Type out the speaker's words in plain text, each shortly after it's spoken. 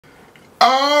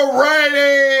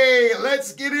Alrighty,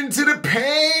 let's get into the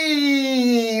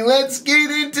pain. Let's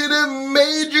get into the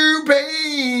major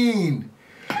pain.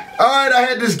 Alright, I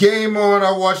had this game on.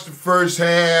 I watched the first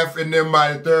half, and then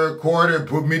by the third quarter, it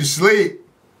put me to sleep.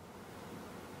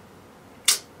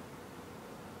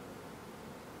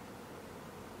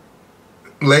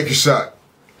 Lakers suck.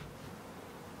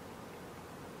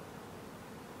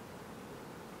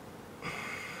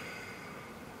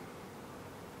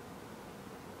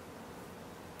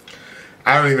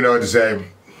 I don't even know what to say.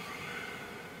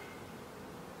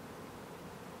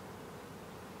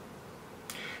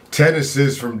 Ten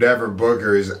assists from Devin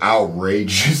Booker is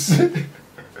outrageous.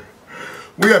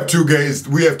 We have 2 days.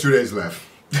 We have 2 days left.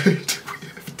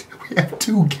 we have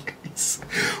 2 days.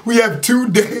 We have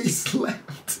 2 days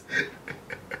left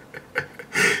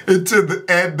until the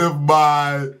end of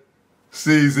my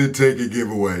season ticket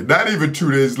giveaway. Not even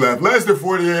 2 days left. Less than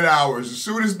 48 hours. As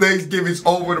soon as Thanksgiving's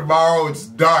over tomorrow, it's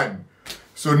done.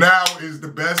 So now is the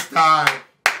best time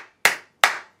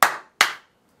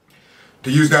to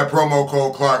use that promo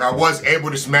code Clark. I was able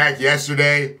to smack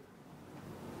yesterday.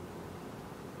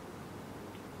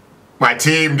 My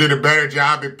team did a better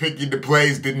job at picking the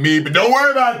plays than me, but don't worry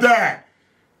about that.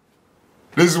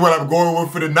 This is what I'm going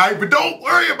with for the night, but don't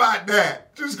worry about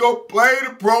that. Just go play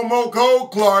the promo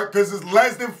code Clark because it's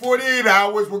less than 48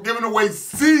 hours. We're giving away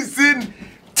season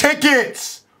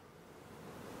tickets.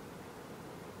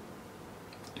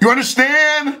 You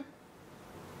understand?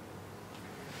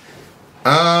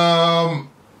 The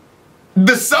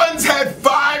Suns had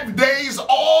 5 days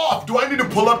off. Do I need to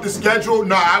pull up the schedule?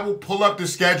 No, I will pull up the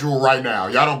schedule right now.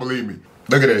 Y'all don't believe me.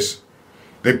 Look at this.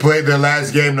 They played their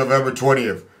last game November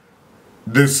 20th.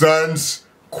 The Suns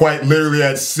quite literally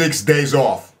had 6 days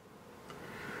off.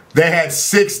 They had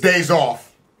 6 days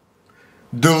off.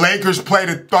 The Lakers played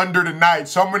the Thunder tonight.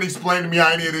 Someone explain to me how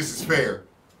any of this is fair.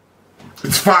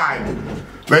 It's fine.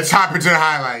 Let's hop into the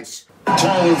highlights.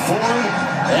 Tyler Ford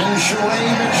and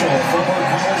Sheree Mitchell, former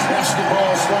college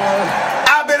basketball star.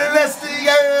 I've been an SD,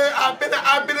 I've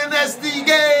been an SD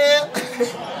girl.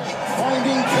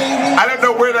 Finding Katie. I don't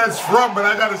know where that's from, but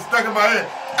I got it stuck in my head.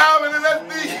 I've been an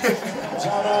SD. It's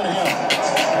out on him.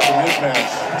 The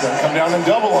mismatch. Gonna come down and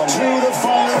double on him. 2 to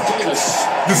 5 Davis.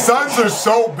 The Suns are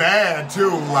so bad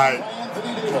too. Like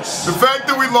the fact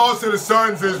that we lost to the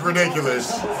Suns is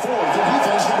ridiculous. Number 4, the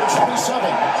defense, number 27.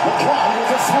 LeBron with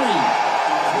a 3.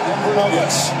 Denver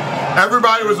Nuggets.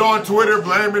 Everybody was on Twitter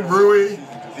blaming Rui.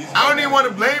 I don't even want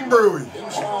to blame Rui.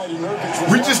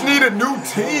 We just need a new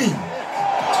team.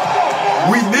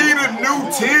 We need a new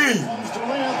team.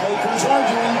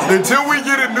 Until we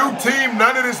get a new team,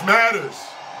 none of this matters.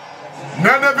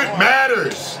 None of it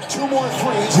matters. 2 more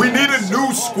threes. We need a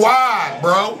new squad,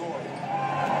 bro.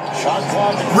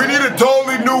 We need a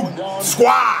totally new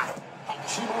squad.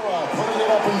 Putting it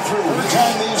up and through. Every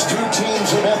time these 2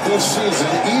 teams have met this season,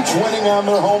 each winning on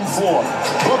their home floor.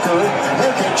 Booker,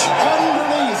 Nurkic,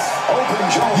 underneath. Open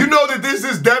jump. You know that this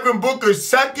is Devin Booker's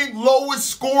 2nd lowest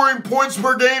scoring points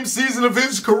per game season of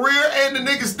his career, and the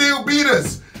nigga still beat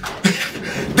us.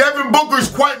 Devin Booker's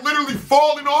quite literally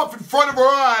falling off in front of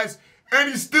our eyes, and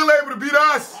he's still able to beat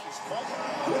us.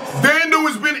 Vandal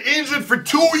has been injured for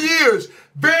 2 years.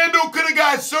 Vandal could have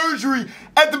got surgery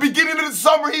at the beginning of the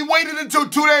summer. He waited until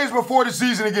 2 days before the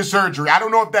season to get surgery. I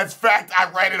don't know if that's fact. I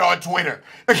read it on Twitter.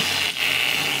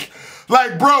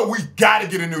 Like, bro, we got to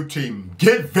get a new team.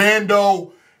 Get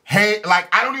Vandal. Hey,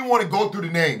 like, I don't even want to go through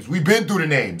the names. We've been through the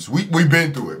names. We've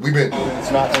been through it. We've been through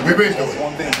it. We've been through it.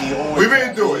 We've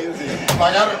been through it.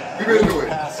 Like, we've been through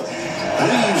it.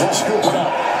 Reeves will scoop it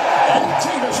up. And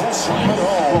Davis will slam it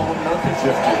home.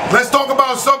 Let's talk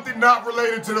about something not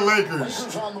related to the Lakers.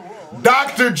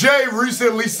 Dr. J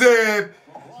recently said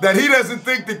that he doesn't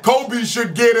think that Kobe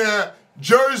should get a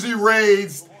jersey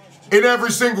raised in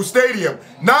every single stadium.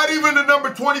 Not even the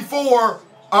number 24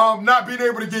 not being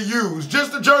able to get used.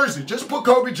 Just a jersey. Just put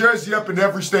Kobe jersey up in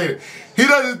every stadium. He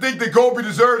doesn't think that Kobe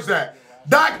deserves that.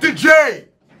 Dr. J.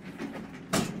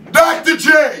 Dr.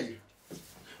 J.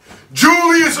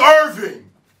 Julius Irving.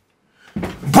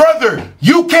 Brother,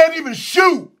 you can't even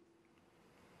shoot.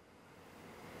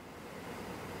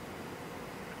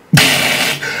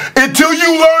 Until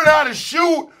you learn how to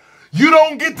shoot, you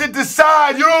don't get to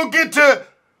decide. You don't get to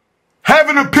have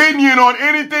an opinion on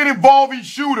anything involving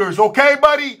shooters, okay,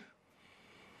 buddy?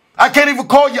 I can't even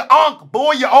call you uncle,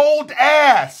 boy, you old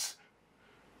ass.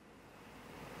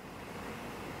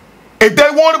 If they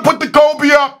want to put the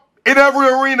Kobe up in every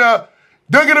arena,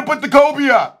 they're going to put the Kobe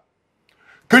up.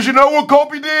 Because you know what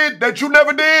Kobe did that you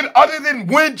never did other than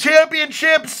win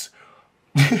championships?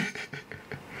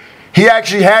 He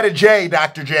actually had a J,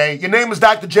 Dr. J. Your name is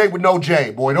Dr. J with no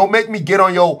J, boy. Don't make me get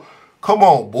on your... Come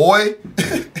on, boy.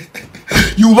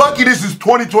 You lucky this is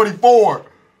 2024.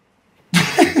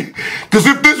 Because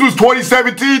if this was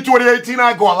 2017, 2018,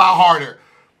 I'd go a lot harder.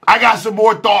 I got some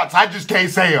more thoughts. I just can't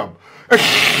say them.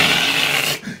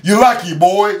 You're lucky,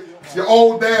 boy. Your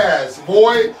old ass,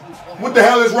 boy. What the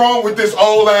hell is wrong with this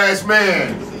old ass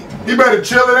man? He better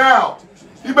chill it out.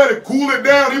 He better cool it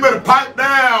down. He better pipe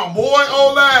down, boy.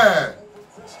 Old ass.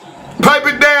 Pipe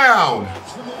it down.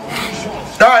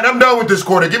 All right, I'm done with this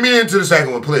quarter. Get me into the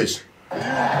second one, please. Out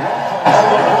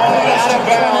of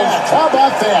bounds. How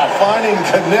about that? Finding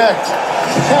connect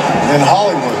in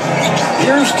Hollywood.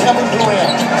 Here's Kevin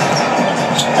Durant.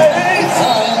 He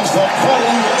finds the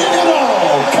cutting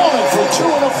Iguodala. Counted for 2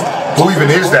 and a foul. Who even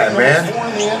is that, man?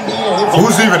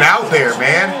 Who's even out there,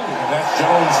 man? That's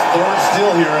Jones' 3rd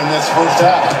steal here in this first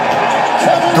half.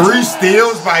 3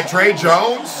 steals by Trey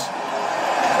Jones?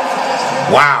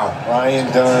 Wow. Ryan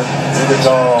Dunn,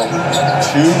 Iguodala,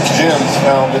 2 gems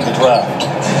found in the draft.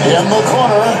 In the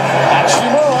corner,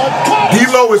 Hachimura.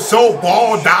 D'Lo is so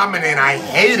ball dominant. I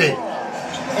hate it.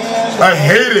 I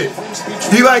hate it.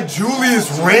 He like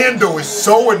Julius Randle is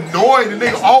so annoying, and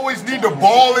they always need the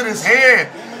ball in his hand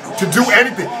to do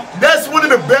anything. That's one of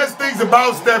the best things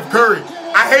about Steph Curry.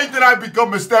 I hate that I've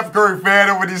become a Steph Curry fan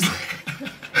over these.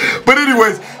 But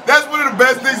anyways, that's one of the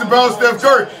best things about Steph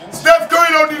Curry. Steph Curry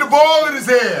don't need the ball in his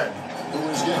hand.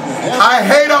 I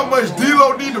hate how much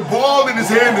D'Lo need the ball in his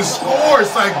hand to score.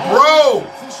 It's like, bro,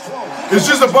 it's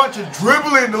just a bunch of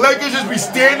dribbling. The Lakers just be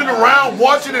standing around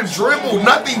watching him dribble.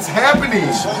 Nothing's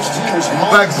happening.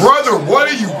 Like, brother,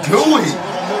 what are you doing?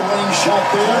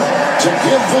 To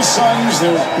give the Suns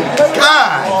their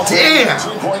God damn.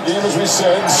 2-point game, as we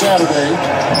said, Saturday,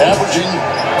 averaging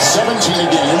 17 a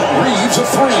game. Reeves a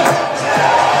 3. Well,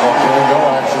 here we go,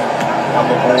 action on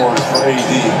the board for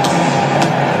AD.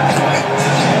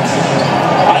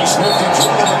 Nice nifty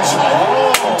dribble.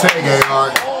 Take it,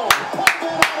 Art.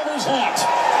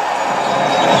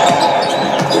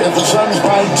 If the Suns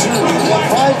by 2, we've got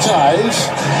 5 ties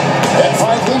and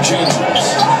 5 lead changes.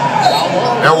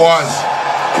 There was.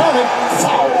 Cut it.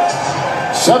 Foul.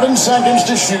 7 seconds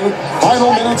to shoot.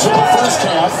 Final minutes of the first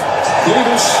half.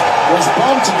 Davis was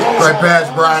bumped to go. Right pass,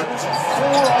 Brian.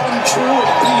 4-on-2 at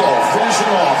Beal,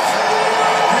 finishing off.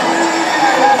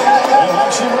 And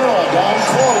Hachimura down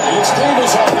court. It's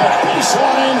Davis off that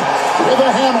baseline with a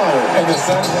hammer. And the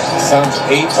Suns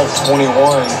 8 of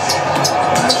 21 in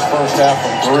this first half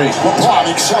from 3. LeBron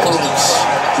accelerates.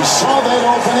 He saw that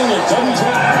opening. It doesn't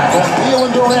take. But Beal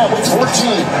and Durant with 14.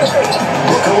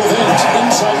 Booker with 8.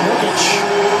 Inside Nurkic.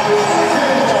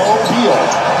 Oh, Beal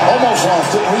almost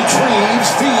lost it. Retrieves.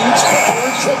 Feeds.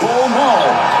 Third triple. No.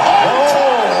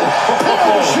 Oh!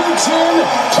 Beal shoots in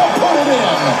to put it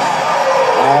in.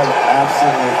 I've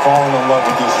absolutely fallen in love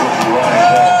with this rookie right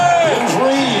now. Here's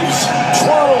Reeves.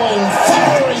 Twirling.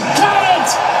 Firing. Got it!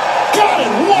 Got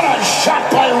it! What a shot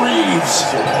by Reeves.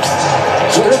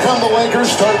 So here come the Lakers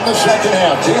starting the second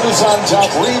half. Davis on top,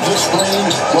 Reeves a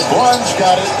screen. LeBron's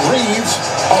got it. Reeves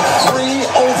a 3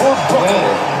 over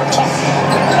Booker.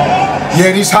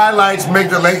 Yeah, these highlights make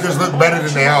the Lakers look better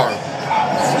than they are.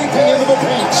 Sweeping into the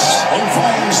paint and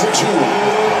finds the 2.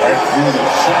 Right through the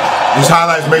shot. These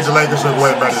highlights make the Lakers look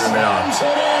way better than they are.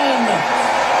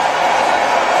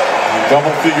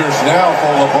 Double figures now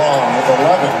for LeBron with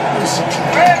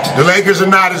 11. The Lakers are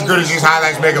not as good as these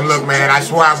highlights make them look, man. I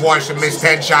swear I've watched them miss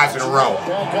 10 shots in a row.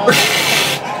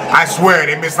 I swear,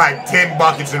 they missed like 10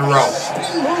 buckets in a row.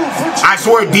 I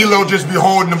swear D'Lo just be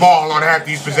holding the ball on half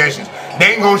these possessions.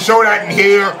 They ain't gonna show that in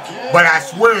here, but I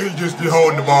swear he just be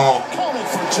holding the ball.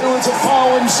 For 2, it's a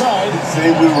foul inside.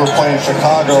 Say we were playing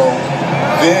Chicago,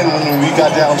 then when we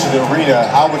got down to the arena,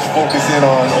 I was focusing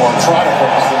on, or trying to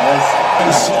focus on this.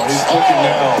 He's looking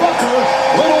now. Booker,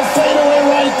 little fadeaway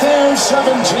right there,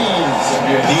 17. It's gonna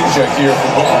be a knee check here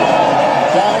for Booker.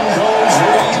 Down goes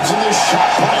Reeves, and the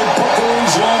shot by Booker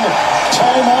is in.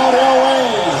 Timeout, LA.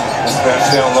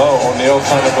 Pass down low. O'Neal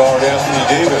trying to guard Anthony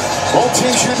Davis. Both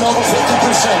teams shooting over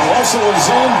 50%. Russell is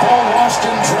in. Ball lost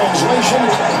in translation.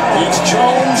 It's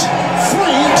Jones.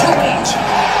 3 Durant.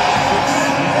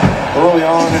 Early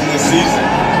on in this season.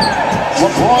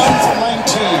 LeBron for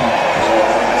 19.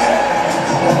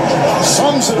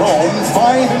 Suns at home,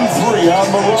 5-3 on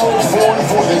the road,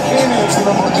 4-4. They came in as the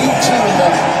number 18 in the.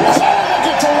 Look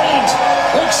at Durant!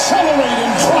 Accelerate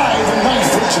and drive and knife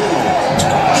for 2.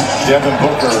 Devin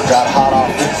Booker got hot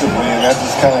offensively, and that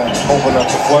just kind of opened up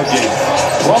the floodgates.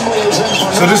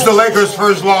 So this is the Lakers'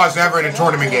 first loss ever in a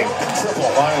tournament game.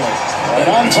 And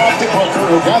on top to Booker,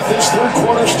 who got this third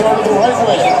quarter started the right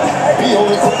way. Beal,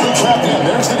 they quickly trapped him.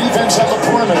 There's the defense on the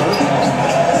perimeter.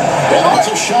 And that's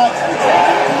a shot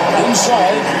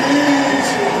inside.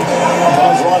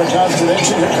 Caused a lot of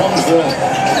consternation. Here comes the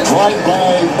drive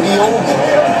by Beal.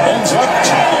 Ends up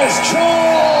Tyus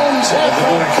Jones at the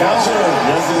buzzer.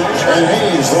 And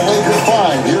Hayes, the Lakers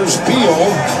 5. Here's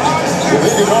Beal. With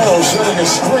Iguodala setting a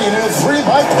screen and a 3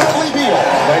 by Bradley Beal.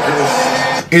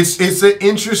 It's an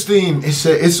interesting,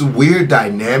 it's a weird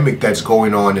dynamic that's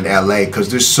going on in LA because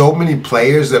there's so many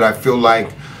players that I feel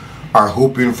like are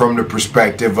hooping from the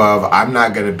perspective of I'm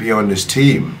not going to be on this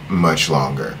team much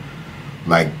longer.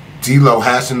 Like D'Lo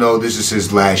has to know this is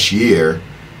his last year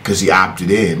because he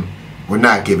opted in. We're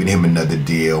not giving him another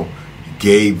deal.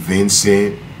 Gabe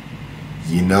Vincent,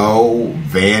 you know,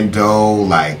 Vando,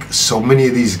 like so many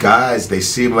of these guys, they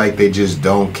seem like they just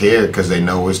don't care because they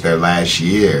know it's their last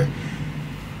year.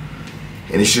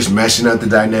 And it's just messing up the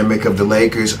dynamic of the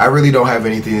Lakers. I really don't have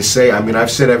anything to say. I mean,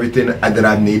 I've said everything that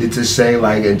I've needed to say.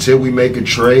 Like, until we make a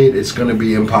trade, it's going to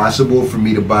be impossible for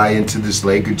me to buy into this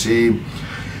Laker team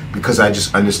because I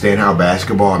just understand how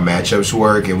basketball and matchups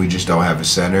work, and we just don't have a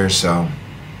center, so,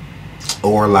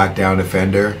 or a lockdown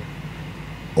defender,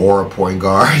 or a point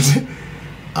guard.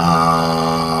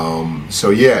 So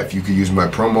yeah, if you could use my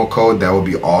promo code, that would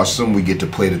be awesome. We get to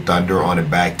play the Thunder on a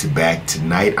back-to-back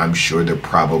tonight. I'm sure they're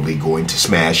probably going to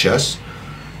smash us.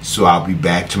 So I'll be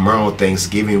back tomorrow,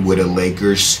 Thanksgiving, with a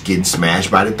Lakers getting smashed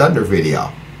by the Thunder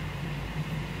video.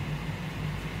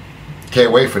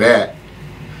 Can't wait for that.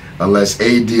 Unless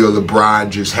AD or LeBron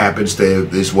just happens to,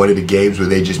 this one of the games where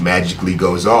they just magically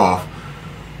goes off,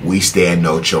 we stand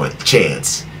no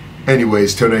chance.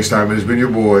 Anyways, till next time, it has been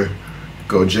your boy.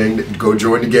 Go join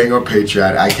the gang on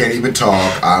Patreon. I can't even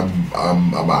talk.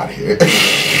 I'm out of here.